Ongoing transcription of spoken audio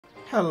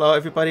Hello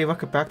everybody,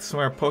 welcome back to some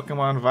more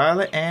Pokemon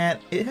Violet, and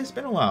it has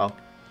been a while.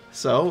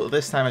 So,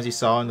 this time as you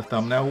saw in the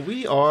thumbnail,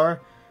 we are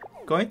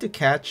going to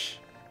catch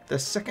the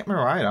second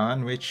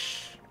Miraidon,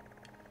 which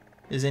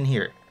is in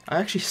here. I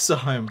actually saw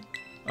him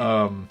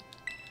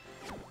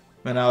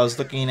when I was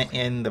looking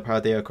in the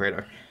Paldea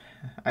crater.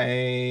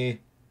 I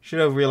should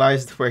have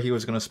realized where he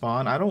was going to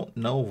spawn. I don't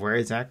know where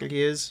exactly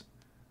he is.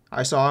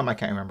 I saw him, I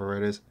can't remember where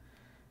it is.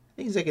 I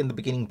think he's like in the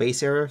beginning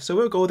base area, so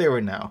we'll go there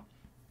right now.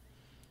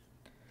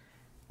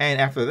 And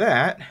after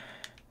that,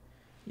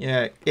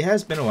 yeah, it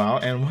has been a while,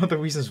 and one of the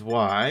reasons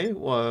why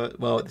was,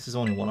 well, this is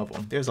only one of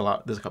them. There's a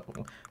couple of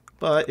them.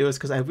 But it was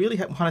because I really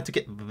wanted to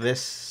get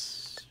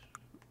this.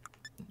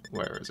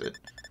 Where is it?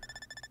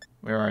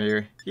 Where are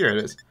you? Here it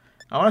is.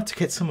 I wanted to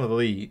get some of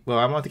these. Well,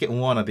 I wanted to get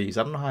one of these.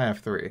 I don't know how I have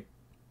three.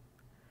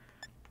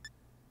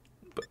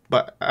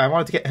 But I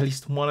wanted to get at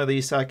least one of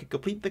these so I could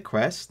complete the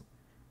quest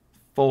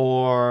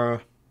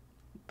for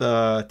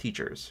the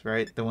teachers,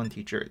 right? The one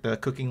teacher, the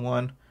cooking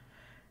one.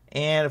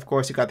 And of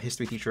course, you got the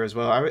history teacher as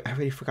well. I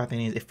already forgot the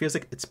names. It feels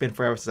like it's been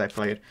forever since I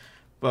played.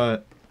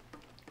 But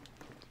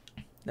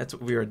that's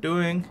what we are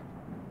doing.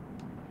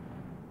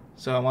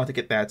 So I want to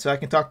get that. So I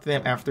can talk to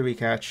them after we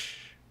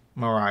catch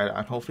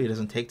Miraidon. Hopefully it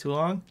doesn't take too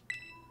long.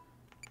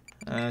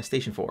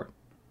 Station 4.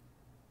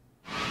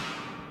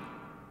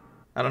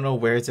 I don't know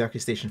where exactly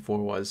Station 4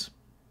 was.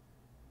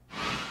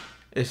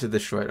 It's a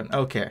destroyed one.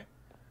 Okay.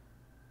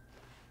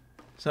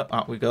 So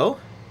out we go.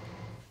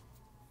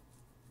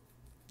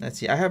 Let's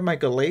see, I have my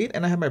Gallade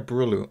and I have my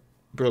Breloom,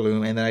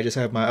 and then I just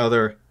have my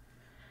other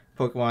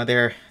Pokemon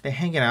there. They're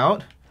hanging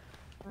out.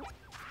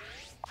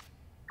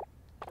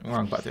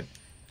 Wrong button.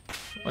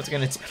 Once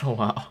again, it's been a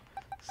while.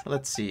 So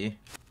let's see.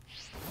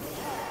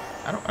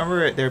 I don't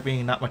remember there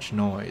being not much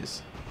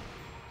noise.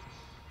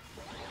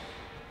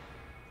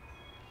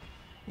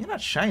 You're not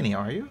shiny,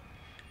 are you?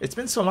 It's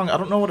been so long, I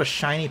don't know what a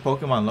shiny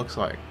Pokemon looks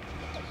like.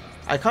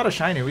 I caught a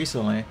shiny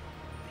recently.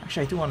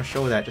 Actually, I do want to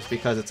show that just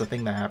because it's a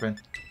thing that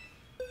happened.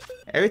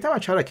 Every time I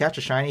try to catch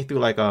a shiny through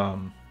like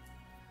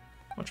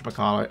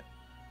whatchamacallit.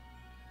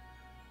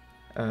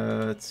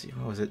 Let's see,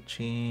 what was it?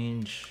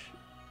 Change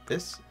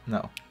this?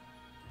 No.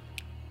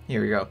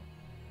 Here we go.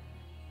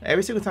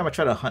 Every single time I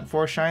try to hunt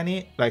for a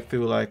shiny, like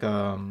through like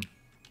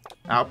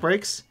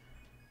outbreaks,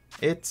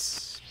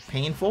 it's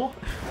painful.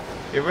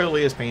 It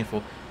really is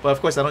painful. But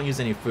of course I don't use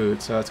any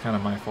food, so it's kind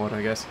of my fault,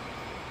 I guess.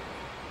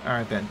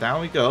 Alright then,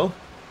 down we go.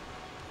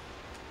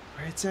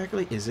 Where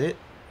exactly is it?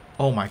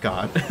 Oh my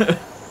god.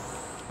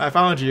 I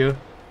found you.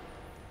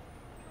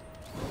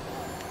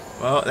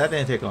 Well, that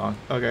didn't take long.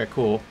 Okay,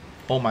 cool.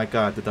 Oh my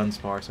god, the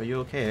Dunsparce. Are you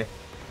okay?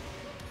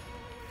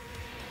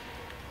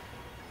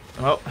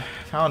 Well,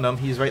 found him.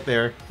 He's right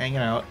there, hanging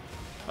out.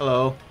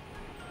 Hello.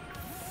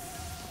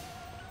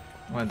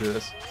 I want to do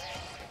this.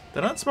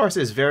 The Dunsparce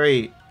is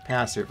very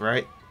passive,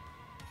 right?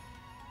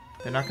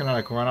 They're not gonna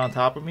like run on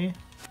top of me.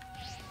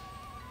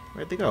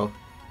 Where'd they go?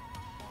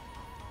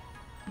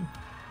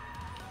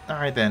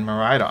 Alright then,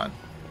 Miraidon.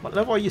 What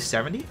level are you?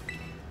 70?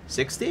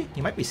 60?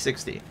 You might be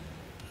 60.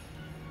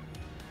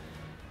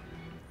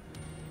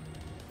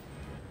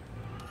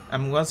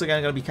 I'm once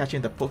again gonna be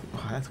catching the Pokemon.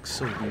 Oh, that looks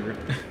so weird.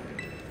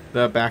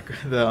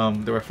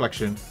 the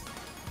reflection.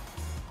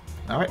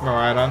 Alright,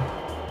 Miraidon.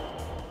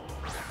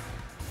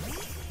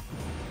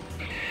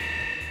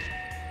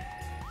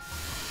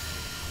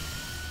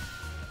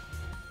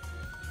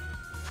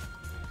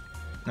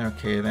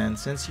 Okay then,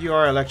 since you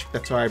are electric,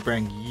 that's why I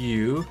bring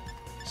you.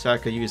 So I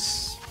could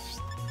use...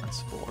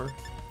 That's 4.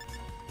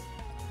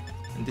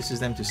 Induces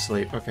them to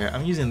sleep. Okay, I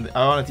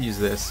wanted to use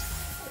this.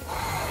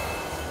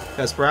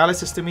 Because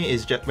paralysis to me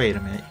is just... Wait a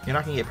minute. You're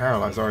not going to get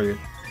paralyzed, are you?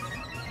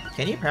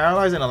 Can you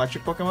paralyze an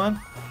electric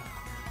Pokemon?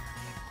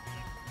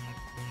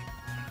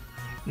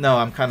 No,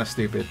 I'm kind of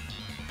stupid.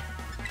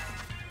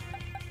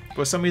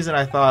 For some reason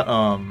I thought,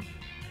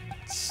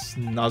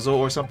 Snuzzle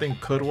or something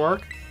could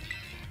work.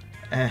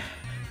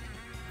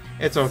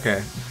 It's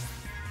okay.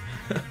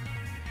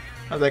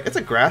 I was like, it's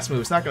a grass move.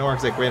 It's not going to work.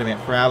 It's like, wait a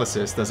minute.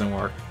 Paralysis doesn't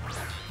work.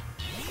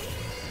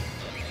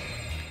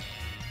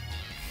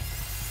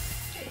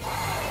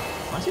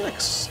 Why is he like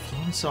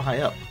flown so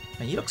high up?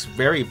 And he looks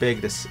very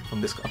big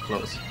from this up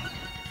close.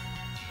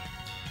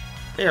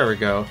 There we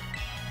go.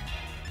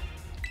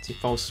 Let's see,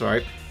 False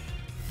Swipe.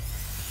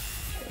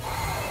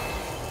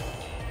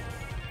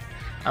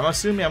 I'm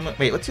assuming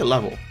wait, what's your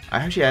level?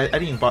 I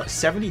didn't even bought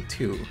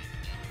 72.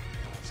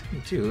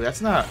 72, that's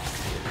not...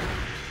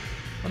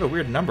 What a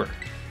weird number.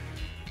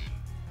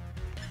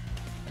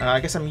 I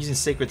guess I'm using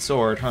Sacred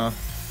Sword, huh?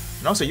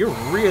 And also, you're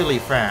really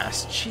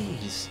fast.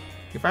 Jeez.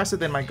 You're faster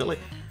than my Gallade.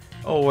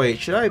 Oh, wait.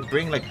 Should I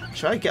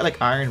get, like,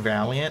 Iron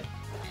Valiant?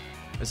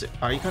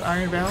 Are you got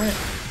Iron Valiant?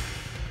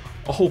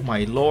 Oh,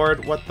 my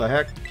lord. What the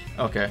heck?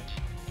 Okay.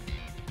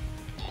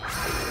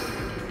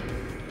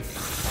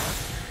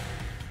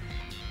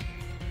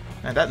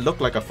 And that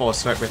looked like a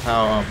false swipe with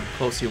how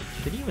close he...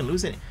 Did he even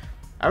lose it?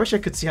 I wish I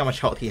could see how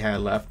much health he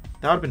had left.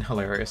 That would have been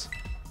hilarious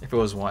if it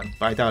was 1.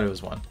 But I doubt it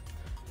was 1.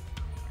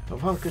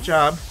 Well, good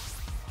job.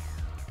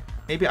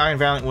 Maybe Iron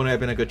Valiant wouldn't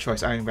have been a good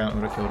choice. Iron Valiant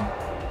would have killed him.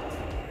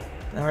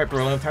 Alright,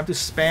 Berlin, time to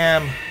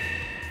spam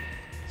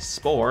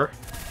Spore.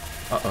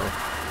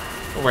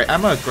 Uh-oh. Oh, wait,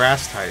 I'm a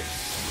grass type.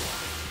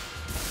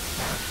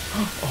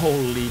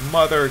 Holy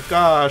mother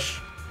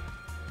gosh.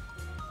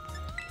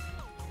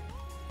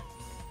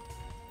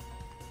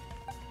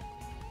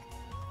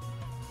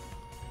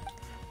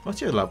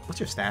 What's your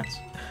stats?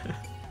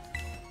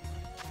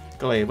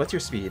 Glade, what's your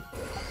speed?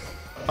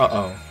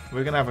 Uh-oh.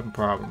 We're gonna have some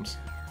problems.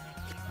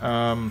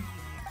 And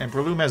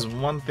Breloom has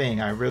one thing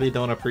I really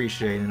don't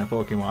appreciate in a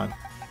Pokemon.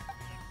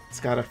 It's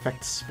got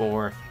Effect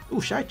Spore.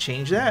 Ooh, should I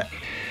change that?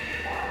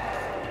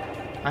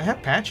 I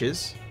have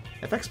patches.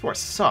 Effect Spore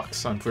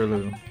sucks on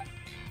Breloom.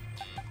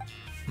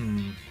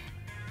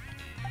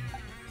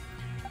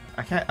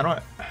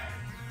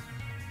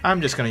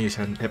 I'm just gonna use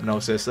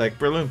Hypnosis. Like,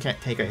 Breloom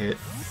can't take a hit.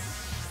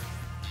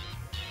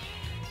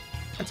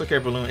 That's okay,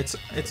 Breloom. It's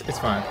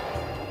fine.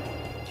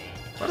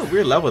 What a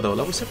weird level though.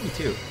 Level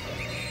 72.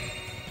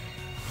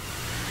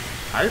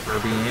 Hyper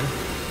Beam.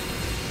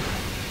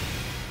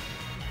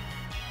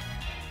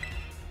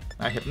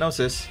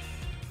 Hypnosis.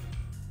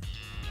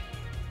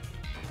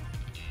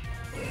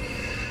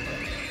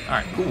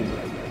 Alright, cool.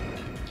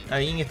 Now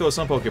you can throw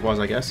some Pokeballs,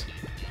 I guess.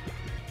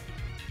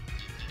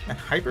 And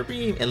Hyper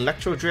Beam,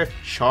 Electro Drift,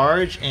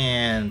 Charge,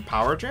 and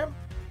Power Gem?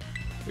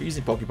 We're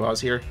using Pokeballs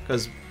here,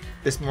 because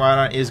this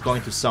Miraidon is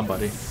going to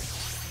somebody.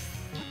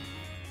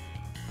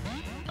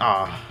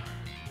 Ah.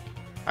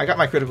 I got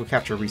my critical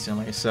capture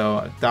recently, so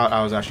I doubt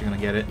I was actually going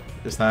to get it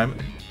this time.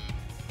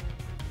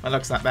 My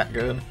luck's not that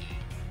good.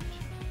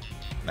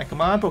 Now,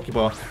 come on,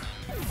 Pokeball.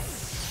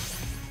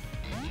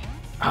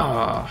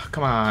 Ah,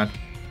 come on.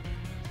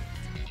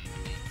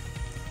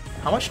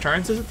 How much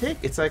turns does it take?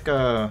 It's like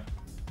 3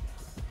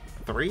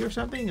 or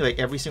something? Like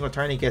every single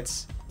turn he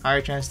gets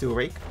higher chance to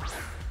rake?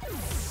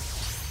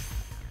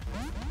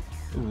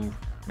 Ooh,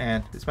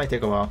 man, this might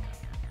take a while.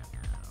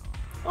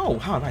 Oh,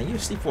 wow, man, you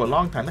sleep for a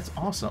long time. That's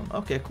awesome.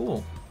 Okay,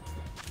 cool.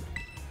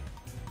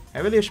 I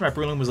really wish my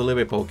Breloom was a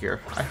little bit pokier.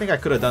 I think I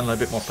could have done a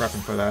little bit more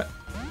prepping for that.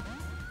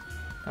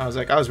 I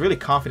was really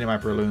confident in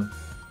my Breloom.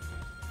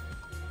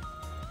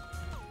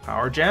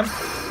 Power Gem?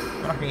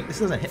 This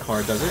doesn't hit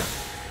hard, does it?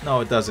 No,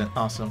 it doesn't.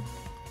 Awesome.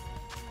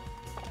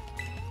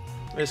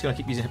 We're just gonna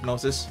keep using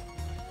Hypnosis.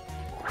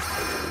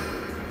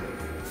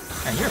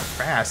 Man, you're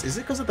fast. Is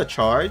it because of the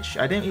charge?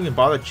 I didn't even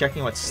bother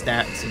checking what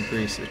stats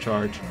increase the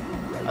charge.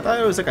 I thought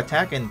it was like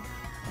attack and...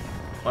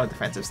 what, a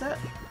defensive stat?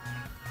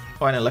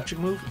 Oh, an electric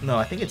move? No,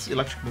 I think it's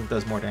electric move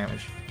does more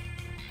damage.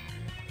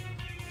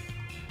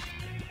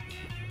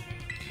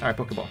 Alright,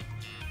 Pokeball.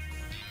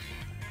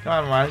 Come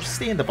on, Ron, just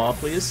stay in the ball,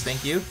 please.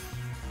 Thank you.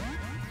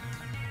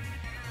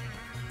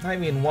 Not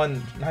even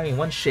one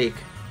shake.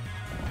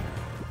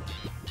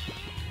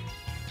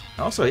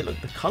 Also, look,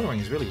 the coloring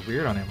is really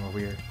weird on him over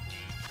here.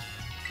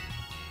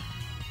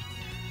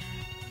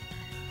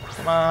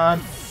 Come on.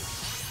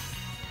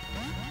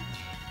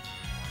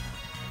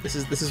 This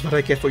is what I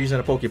get for using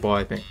a Pokeball,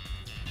 I think.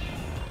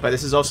 But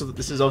this is also you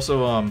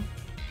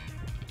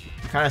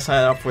kind of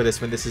sign up for this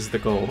when this is the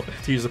goal,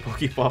 to use a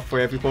Pokeball for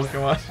every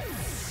Pokemon. I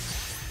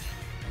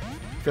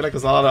feel like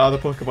there's a lot of other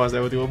Pokeballs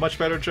that would do a much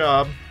better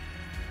job.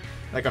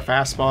 Like a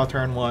fastball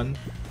turn 1.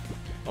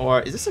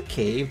 Or is this a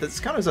cave? Does this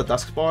count as a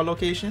Duskball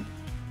location?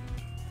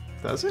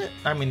 Does it?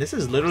 I mean, this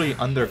is literally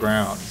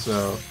underground,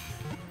 so...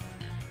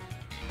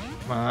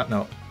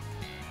 no.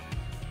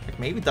 Like,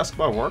 maybe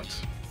Duskball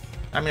works?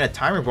 I mean, a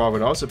Timer Ball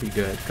would also be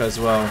good, because,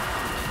 well...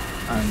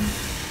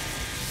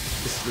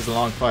 this is a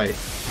long fight.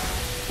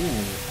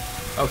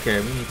 Ooh. Okay,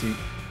 we need to...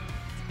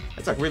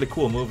 That's a really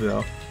cool move,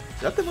 though.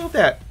 Is that the move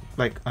that,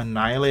 like,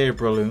 annihilated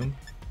Breloom?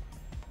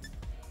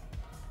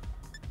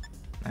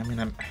 I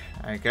mean,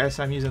 I guess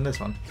I'm using this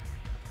one.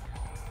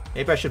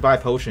 Maybe I should buy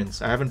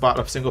potions. I haven't bought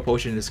a single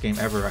potion in this game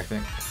ever, I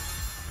think.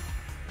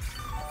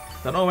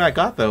 Don't know where I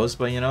got those,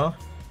 but you know.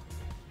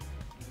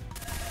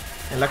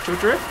 Electro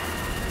Drift?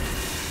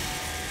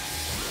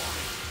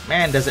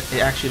 Man, it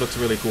actually looks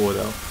really cool,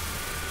 though.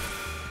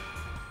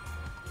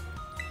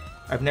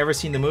 I've never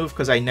seen the move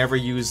because I never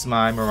use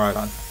my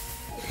Miraidon.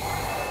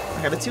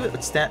 Okay, let's see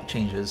what stat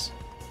changes.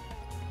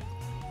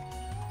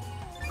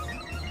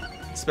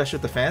 Special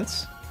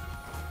defense?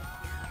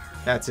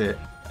 That's it.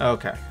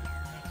 Okay.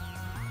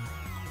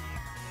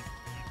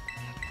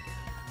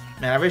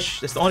 Man, I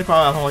wish... That's the only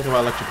problem I don't like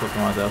about electric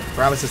Pokemon, though.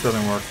 Paralysis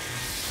doesn't work.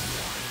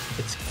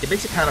 It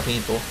makes it kind of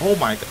painful. Oh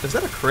my god. Is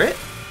that a crit?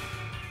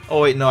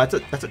 Oh wait, no.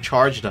 That's what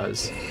Charge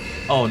does.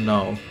 Oh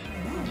no.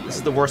 This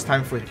is the worst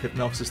time for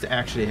Hypnosis to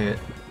actually hit.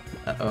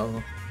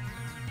 Uh-oh.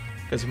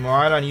 Because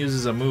Miraidon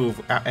uses a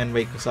move and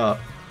wakes up.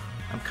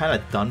 I'm kind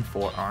of done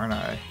for, aren't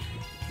I?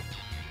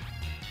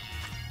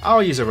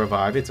 I'll use a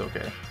Revive. It's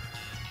okay.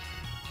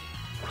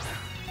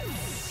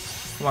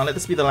 Come on, let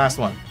this be the last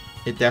one.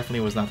 It definitely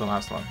was not the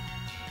last one.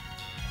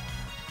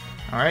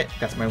 Alright,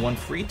 that's my one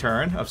free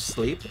turn of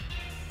sleep.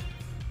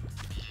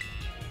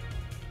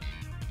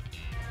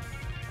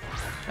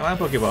 Come on,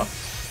 Pokeball.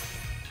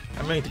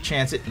 I'm willing to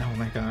chance it. Oh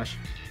my gosh.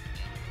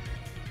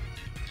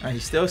 Alright,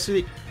 he's still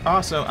asleep.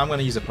 Awesome, I'm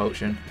gonna use a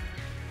potion.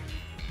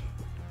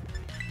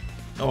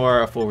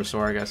 Or a full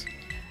restore, I guess.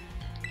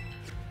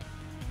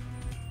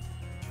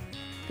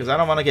 Because I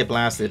don't want to get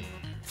blasted.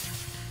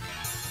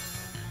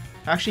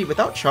 Actually,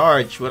 without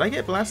charge, would I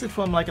get blasted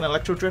from like an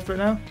electro drift right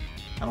now?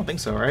 I don't think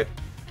so, right?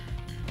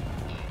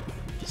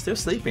 Still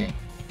sleeping.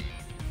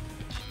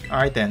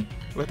 Alright then.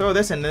 We'll throw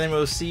this and then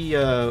we'll see,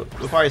 we'll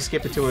probably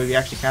skip it to where we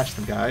actually catch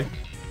the guy.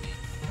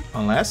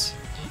 Unless...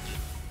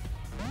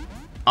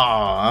 Oh,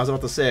 I was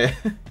about to say.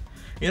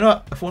 You know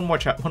what? One more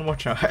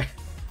try.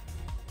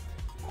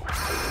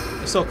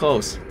 We're so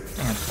close.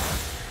 Damn.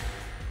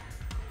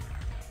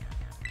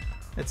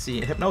 Let's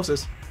see.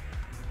 Hypnosis.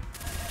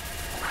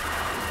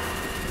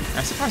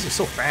 I'm surprised you're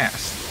so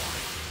fast.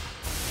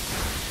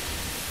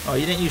 Oh,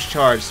 you didn't use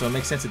charge, so it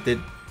makes sense it did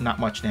not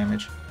much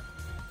damage.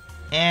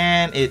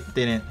 And it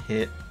didn't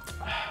hit.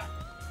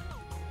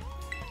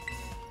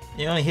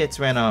 It only hits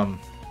when I'm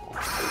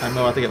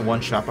about to get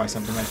one shot by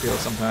something, I feel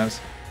sometimes.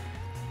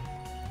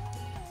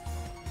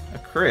 A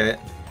crit.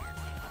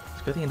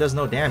 It's a good thing it does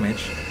no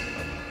damage.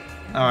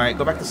 Alright,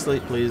 go back to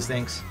sleep, please.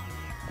 Thanks.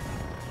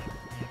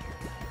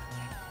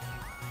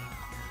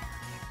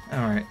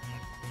 Alright.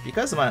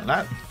 Because of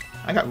my...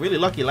 I got really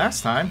lucky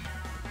last time.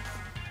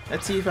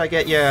 Let's see if I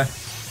get... Yeah.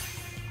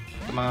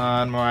 Come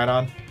on,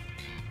 Miraidon.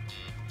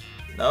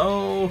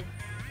 No.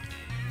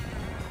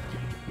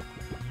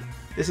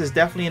 This is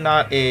definitely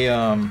not a...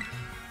 Man,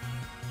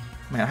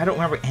 I don't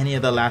remember any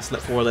of the last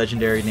 4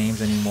 legendary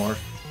names anymore.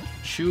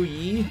 Chu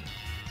Yi.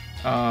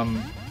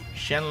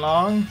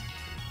 Shenlong.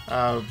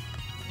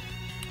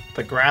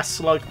 The grass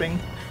slug thing.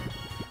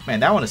 Man,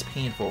 that one is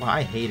painful.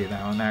 I hated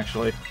that one,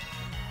 actually.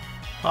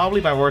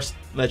 Probably my worst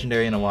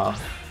legendary in a while.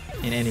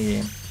 In any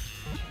game.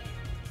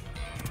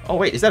 Oh,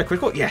 wait. Is that a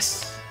critical?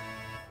 Yes!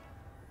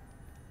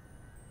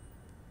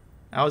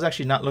 I was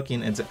actually not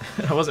looking into...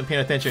 I wasn't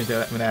paying attention to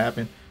that when that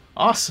happened.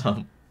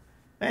 Awesome!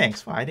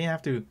 Thanks. Well, I didn't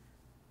have to...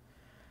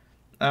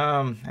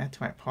 add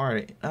to my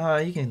party.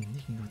 You can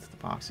go to the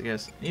box, I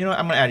guess. You know what?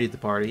 I'm gonna add you to the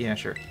party. Yeah,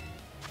 sure.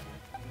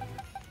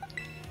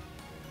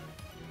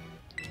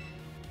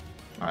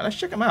 Alright, let's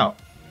check him out.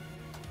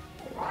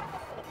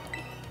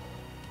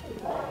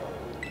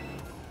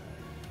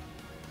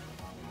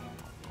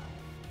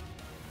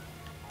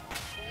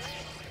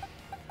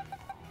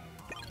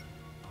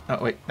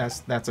 Oh wait,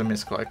 that's a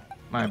misclick.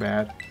 My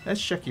bad. Let's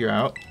check you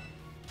out.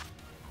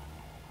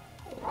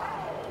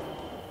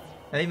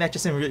 I think that's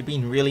just him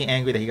being really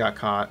angry that he got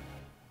caught.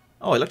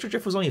 Oh, Electro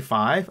Drift was only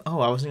 5?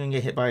 Oh, I wasn't gonna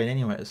get hit by it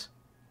anyways.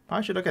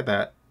 Probably should look at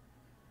that.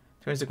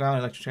 Turns the ground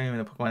electric terrain when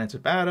the Pokemon enter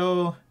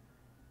battle.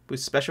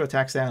 Boosts special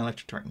attacks down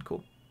electric terrain.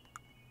 Cool.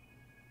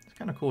 It's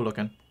kind of cool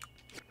looking.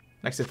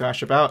 Next to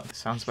thrash about.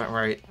 Sounds about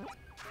right.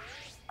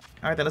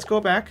 Alright, then let's go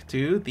back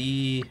to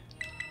the...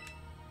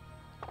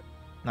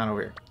 Not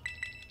over here.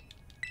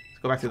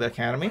 Let's go back to the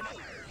academy.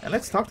 And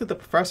let's talk to the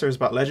professors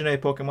about legendary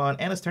Pokemon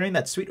and let's turn in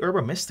that sweet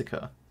Herba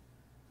Mystica.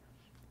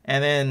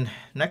 And then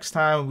next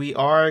time we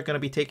are going to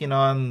be taking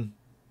on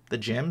the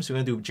gyms. We're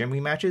going to do gym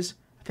rematches.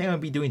 I think I'm going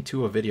to be doing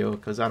 2 a video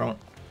because I don't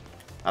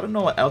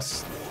know what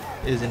else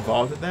is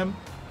involved with them.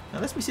 Now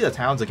let's see the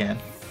towns again.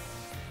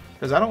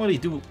 Because I don't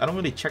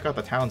really check out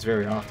the towns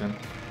very often.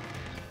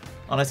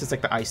 Unless it's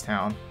like the Ice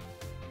Town.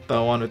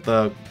 The one with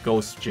the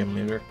ghost gym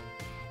leader.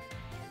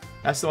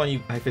 That's the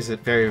one I visit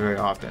very, very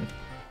often.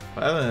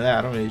 But other than that,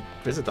 I don't really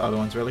visit the other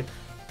ones really.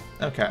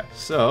 Okay,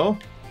 so...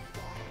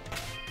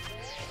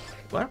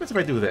 What happens if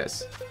I do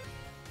this?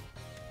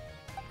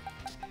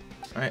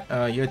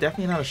 Alright, you're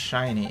definitely not a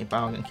shiny, but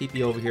I'm gonna keep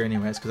you over here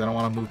anyways, because I don't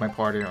want to move my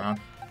party around.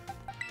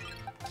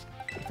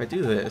 If I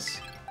do this...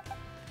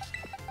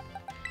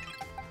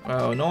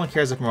 Well, no one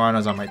cares if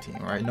Miraidon's on my team,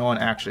 right? No one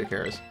actually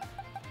cares.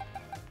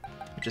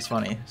 Which is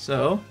funny.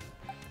 So,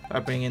 if I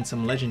bring in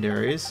some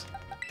legendaries...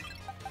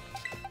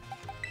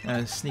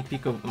 A sneak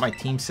peek of what my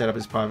team setup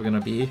is probably gonna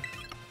be.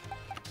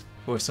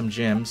 For some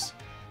gyms.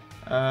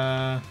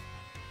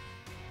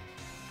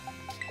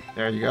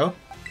 There you go.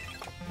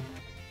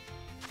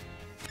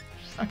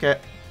 Okay,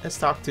 let's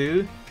talk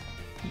to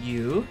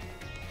you.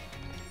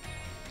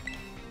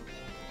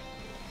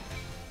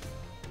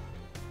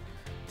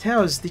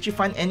 Tails, did you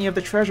find any of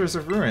the treasures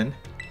of Ruin?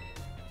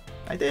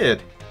 I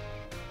did.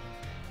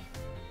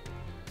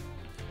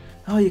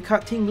 Oh, you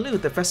caught Ting Lu,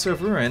 the Vessel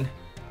of Ruin.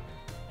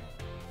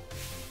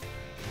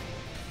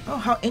 Oh,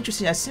 how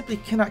interesting. I simply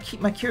cannot keep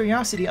my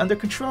curiosity under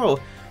control.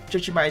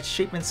 Judging by its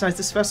shape and size,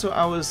 this vessel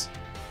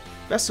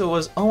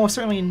was almost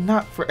certainly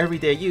not for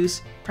everyday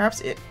use.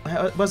 Perhaps it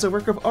was a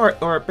work of art,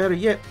 or better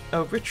yet,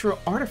 a ritual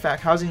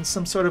artifact housing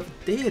some sort of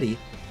deity.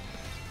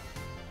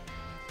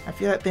 I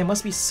feel that there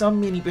must be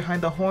some meaning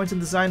behind the horns and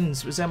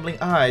designs resembling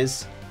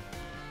eyes.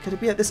 Could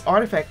it be that this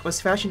artifact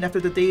was fashioned after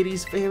the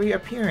deity's very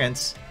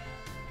appearance?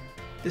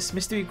 This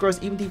mystery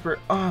grows even deeper.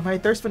 Ah, my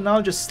thirst for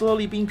knowledge is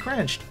slowly being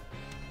quenched.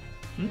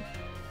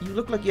 You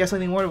look like you have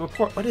something more to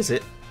report. What is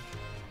it?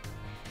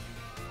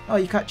 Oh,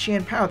 you caught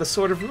Qian Pao, the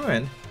Sword of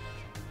Ruin.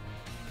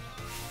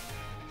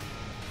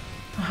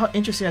 Oh, how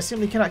interesting. I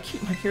simply cannot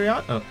keep my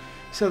curiosity. Oh,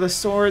 so the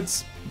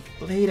sword's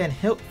blade and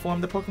hilt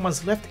form the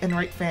Pokemon's left and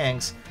right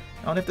fangs.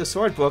 I wonder if the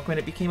sword broke when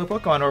it became a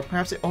Pokemon, or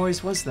perhaps it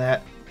always was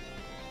that.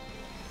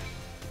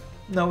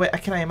 No way, I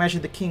cannot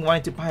imagine the king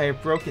wanting to buy a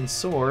broken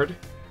sword.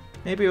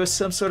 Maybe it was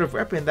some sort of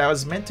weapon that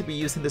was meant to be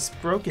used in this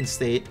broken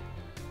state.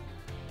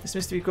 This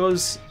mystery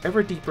goes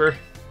ever deeper.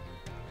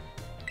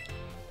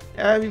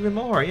 Even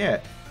more, yeah.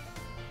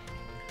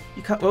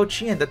 You caught Wo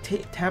Chi and the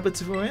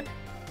tablets of ruin?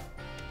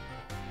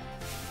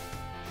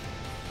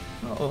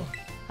 Oh,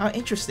 how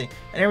interesting.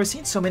 I've never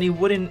seen so many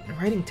wooden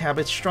writing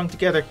tablets strung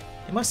together.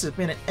 It must have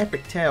been an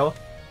epic tale.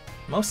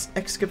 Most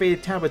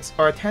excavated tablets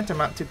are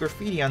tantamount to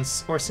graffiti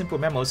or simple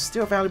memos,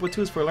 still valuable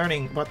tools for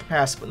learning about the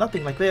past, but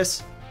nothing like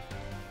this.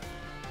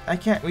 I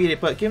can't read it,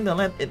 but given the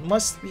length, it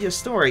must be a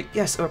story.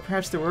 Yes, or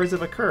perhaps the words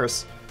of a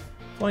curse.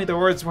 If only the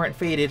words weren't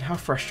faded. How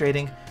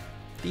frustrating.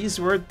 These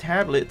wooden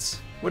tablets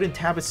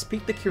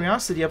pique the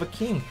curiosity of a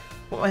king.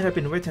 What might have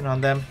been written on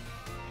them?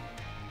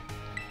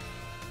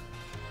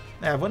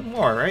 I have one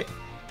more, right?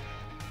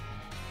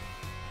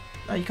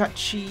 Oh, you got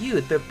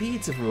Chi-Yu, the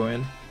beads of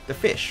ruin. The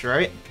fish,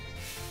 right?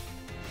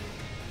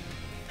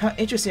 How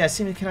interesting. I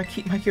seem to cannot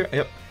keep my curiosity.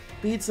 Yep.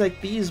 Beads like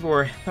these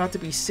were thought to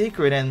be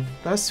sacred and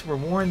thus were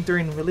worn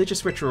during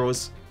religious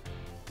rituals.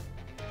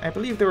 I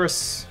believe they were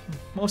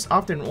most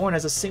often worn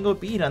as a single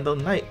bead on the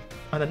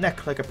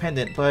neck like a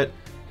pendant, but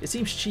it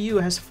seems Chi-Yu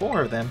has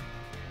 4 of them.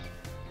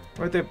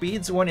 Were the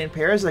beads worn in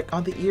pairs like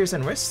on the ears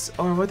and wrists,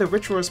 or were the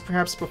rituals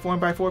perhaps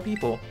performed by 4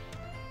 people?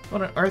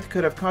 What on earth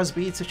could have caused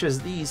beads such as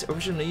these,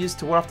 originally used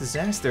to ward off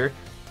disaster,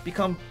 to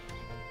become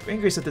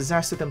bringers of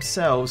disaster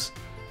themselves?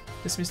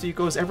 This mystery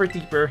goes ever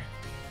deeper.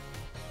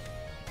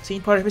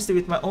 Seeing part of history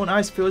with my own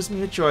eyes fills me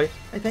with joy.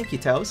 I thank you,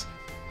 Tails.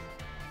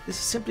 This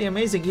is simply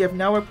amazing. You have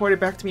now reported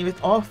back to me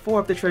with all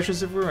 4 of the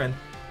treasures of ruin.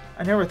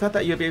 I never thought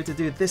that you'd be able to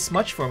do this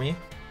much for me.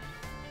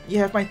 You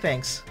have my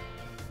thanks.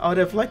 I would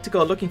have liked to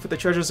go looking for the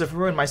treasures of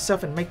ruin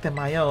myself and make them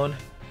my own.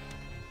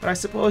 But I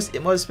suppose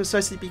it was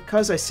precisely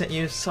because I sent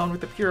you, someone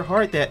with a pure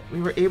heart, that we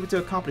were able to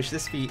accomplish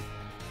this feat.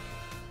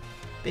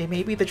 They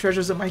may be the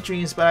treasures of my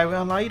dreams, but I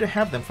will allow you to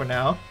have them for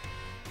now.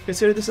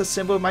 Consider this a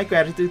symbol of my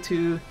gratitude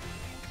too.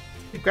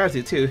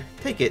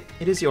 Take it.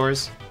 It is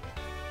yours.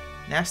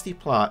 Nasty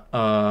plot.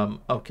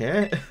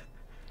 Okay.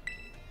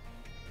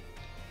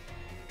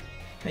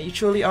 Now, you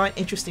truly are an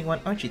interesting one,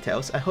 aren't you,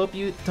 Tails? I hope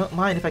you don't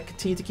mind if I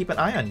continue to keep an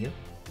eye on you.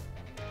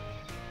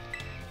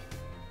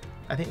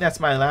 I think that's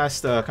my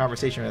last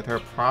conversation with her,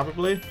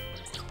 probably.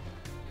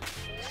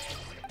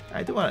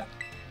 I do want to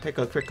take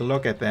a quick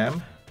look at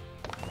them.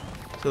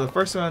 So the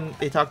first one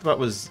they talked about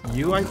was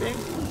you, I think?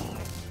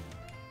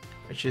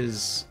 Which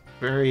is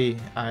very...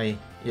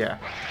 yeah.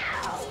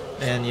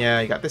 And yeah,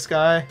 you got this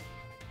guy.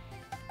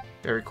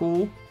 Very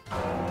cool.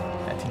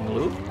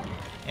 Loop.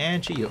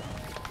 And Chi-Yu.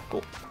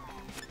 Cool.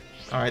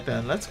 Alright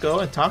then, let's go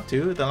and talk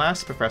to the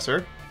last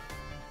professor.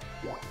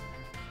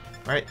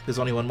 Right, there's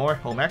only one more,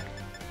 home ec.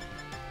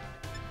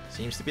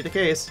 Seems to be the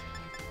case.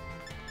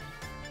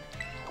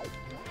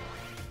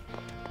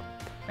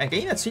 And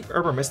getting that Sweet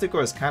Herb Mystical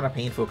is kind of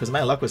painful because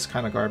my luck was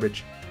kind of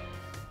garbage.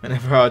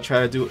 Whenever I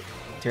try to do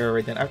Terror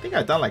Raid, then I think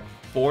I've done like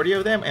 40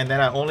 of them, and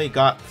then I only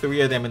got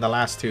 3 of them in the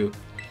last 2.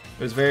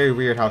 It was very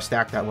weird how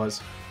stacked that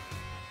was.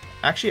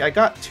 Actually, I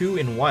got 2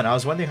 in 1. I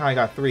was wondering how I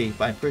got 3,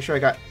 but I'm pretty sure I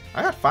got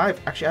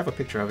 5. Actually, I have a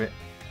picture of it.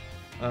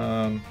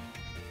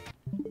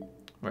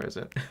 Where is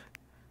it?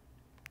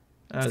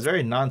 It's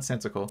very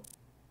nonsensical.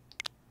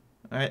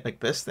 Alright, like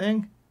this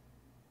thing?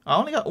 I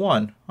only got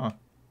 1. Huh.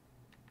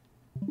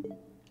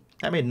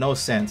 That made no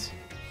sense.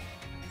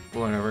 But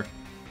whatever.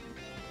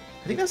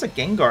 I think that's a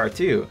Gengar,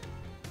 too.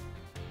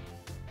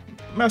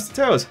 Master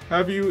Tails,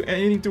 have you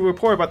anything to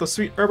report about the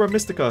Sweet Herba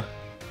Mystica?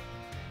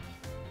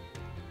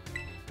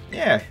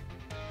 Yeah.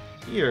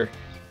 Here.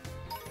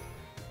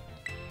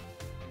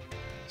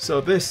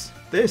 So this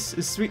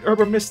is Sweet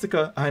Herba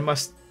Mystica. I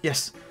must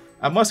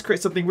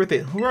create something with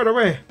it right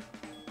away.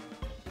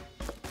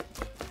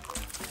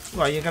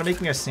 What, are you gonna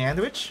make me a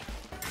sandwich?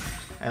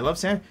 I love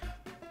sandwich.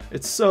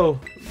 It's so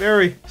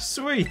very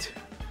sweet.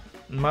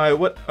 My,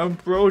 what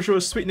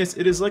ambrosial sweetness.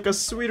 It is like a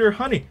sweeter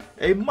honey.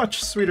 A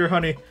much sweeter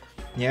honey.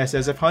 Yes,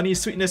 as if honey's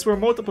sweetness were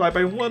multiplied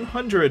by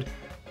 100.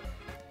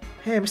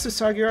 Hey, Mr.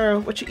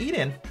 Sagiara, what you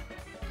eating?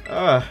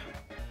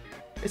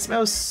 It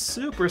smells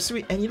super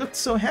sweet, and you looked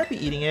so happy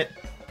eating it.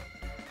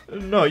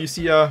 No, you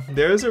see,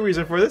 there's a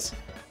reason for this.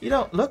 You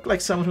don't look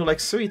like someone who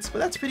likes sweets, but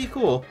that's pretty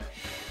cool.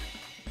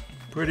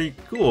 Pretty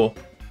cool.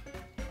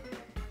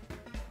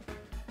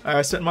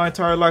 I spent my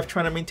entire life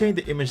trying to maintain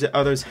the image that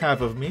others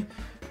have of me,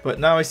 but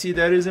now I see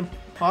that it is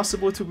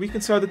impossible to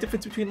reconcile the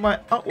difference between my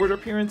outward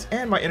appearance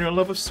and my inner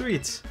love of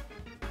sweets.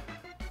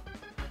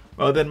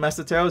 Well then,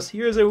 Master Tails,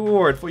 here's a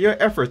reward for your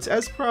efforts,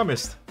 as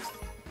promised.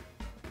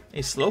 A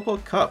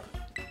Slowpoke Cup.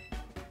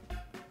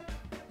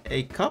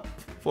 A cup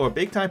for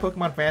big-time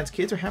Pokemon fans.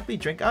 Kids are happy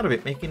to drink out of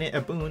it, making it a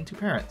boon to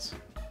parents.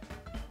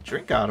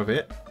 Drink out of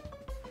it?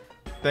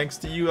 Thanks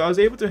to you, I was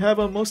able to have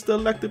a most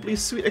delectably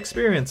sweet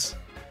experience.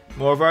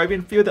 Moreover, I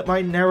even feel that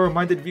my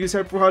narrow-minded views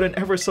have broadened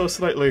ever so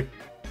slightly.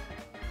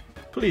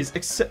 Please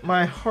accept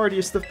my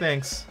heartiest of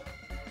thanks.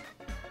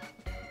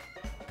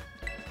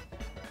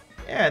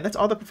 Yeah, that's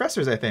all the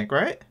professors, I think,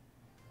 right?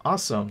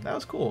 Awesome, that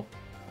was cool.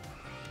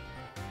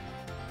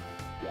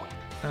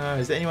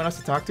 Is there anyone else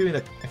to talk to in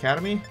the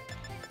academy?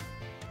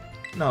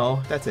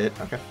 No, that's it.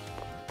 Okay.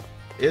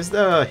 Is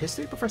the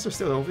history professor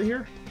still over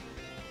here?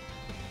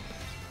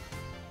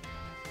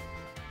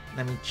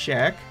 Let me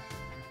check.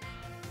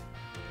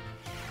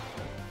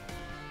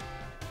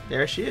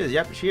 There she is.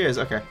 Yep, she is.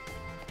 Okay.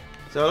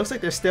 So it looks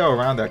like they're still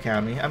around the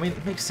academy. I mean,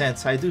 it makes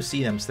sense. I do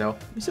see them still.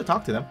 We still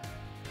talk to them.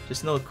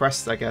 Just no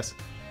crests, I guess.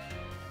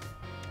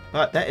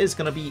 But that is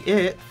going to be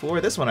it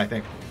for this one, I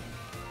think.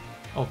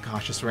 Oh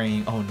gosh, it's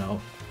raining. Oh no.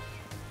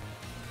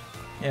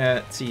 Yeah,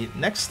 let's see.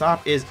 Next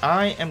stop is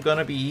I am going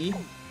to be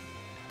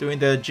doing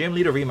the gym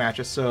leader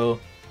rematches. So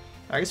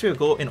I guess we'll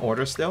go in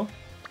order still.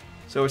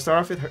 So we'll start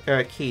off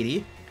with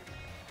Katie.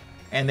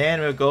 And then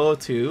we'll go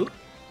to,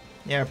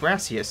 yeah,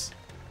 Brassius.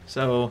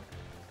 So,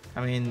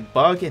 I mean,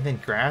 Bug and then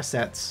Grass,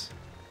 that's...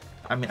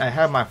 I mean, I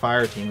have my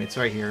fire team. It's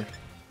right here.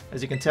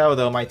 As you can tell,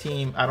 though, my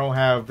team, I don't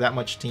have that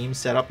much team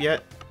set up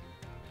yet.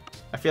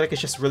 I feel like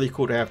it's just really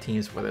cool to have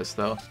teams for this,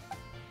 though.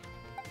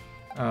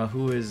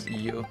 Who is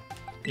you?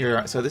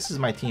 So this is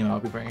my team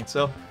I'll be bringing.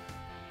 So,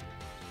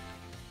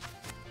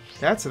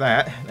 that's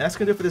that. That's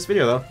going to do it for this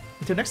video, though.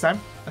 Until next time,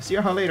 I'll see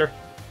you all later.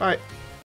 Bye.